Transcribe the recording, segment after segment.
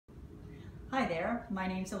Hi there, my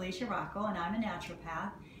name's Alicia Rocco and I'm a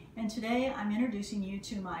naturopath, and today I'm introducing you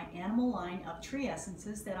to my animal line of tree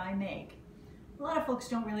essences that I make. A lot of folks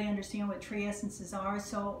don't really understand what tree essences are,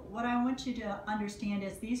 so what I want you to understand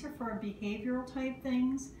is these are for behavioral type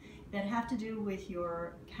things that have to do with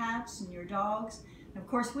your cats and your dogs. And of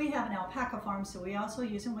course, we have an alpaca farm, so we also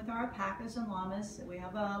use them with our alpacas and llamas. We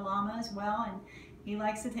have a llama as well, and he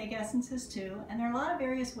likes to take essences too. And there are a lot of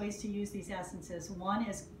various ways to use these essences. One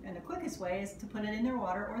is, and the quickest way, is to put it in their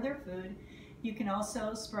water or their food. You can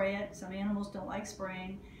also spray it. Some animals don't like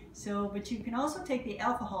spraying. But you can also take the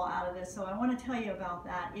alcohol out of this. So I want to tell you about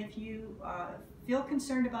that. If you feel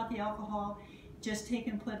concerned about the alcohol, just take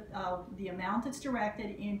and put the amount that's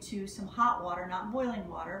directed into some hot water, not boiling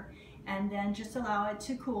water, and then just allow it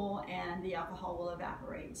to cool and the alcohol will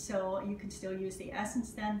evaporate. So you can still use the essence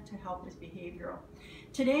then to help with behavioral.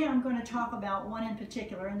 Today I'm going to talk about one in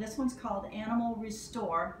particular, and this one's called Animal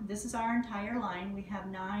Restore. This is our entire line. We have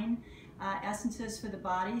 9 essences for the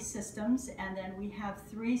body systems, and then we have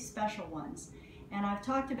 3 special ones. And I've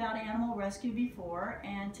talked about Animal Rescue before,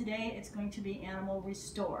 and today it's going to be Animal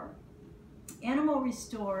Restore. Animal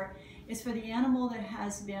Restore is for the animal that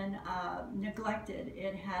has been neglected.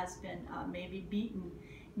 It has been maybe beaten,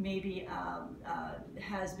 maybe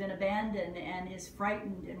has been abandoned and is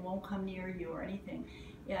frightened and won't come near you or anything.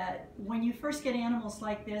 When you first get animals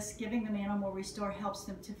like this, giving them Animal Restore helps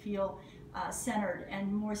them to feel centered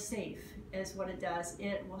and more safe is what it does.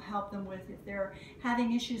 It will help them with, if they're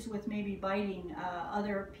having issues with maybe biting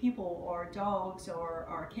other people or dogs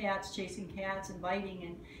or cats, chasing cats and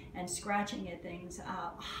biting and scratching at things,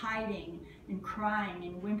 hiding and crying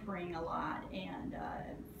and whimpering a lot, and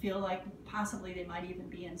feel like possibly they might even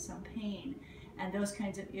be in some pain and those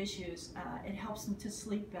kinds of issues. It helps them to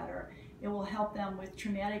sleep better. It will help them with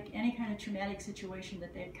any kind of traumatic situation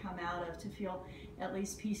that they've come out of to feel at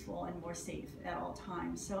least peaceful and more safe at all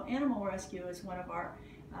times. So Animal Rescue is one of our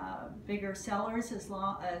bigger sellers as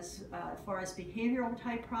far as behavioral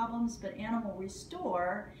type problems, but Animal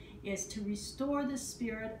Restore is to restore the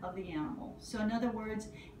spirit of the animal. So in other words,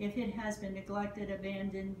 if it has been neglected,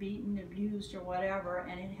 abandoned, beaten, abused, or whatever,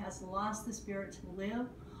 and it has lost the spirit to live,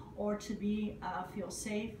 or to feel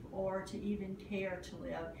safe, or to even care to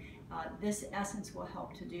live, this essence will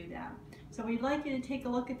help to do that. So we'd like you to take a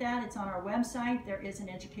look at that. It's on our website. There is an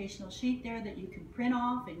educational sheet there that you can print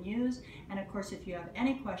off and use. And of course, if you have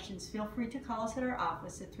any questions, feel free to call us at our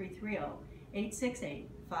office at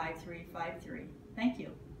 330-868-5353. Thank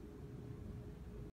you.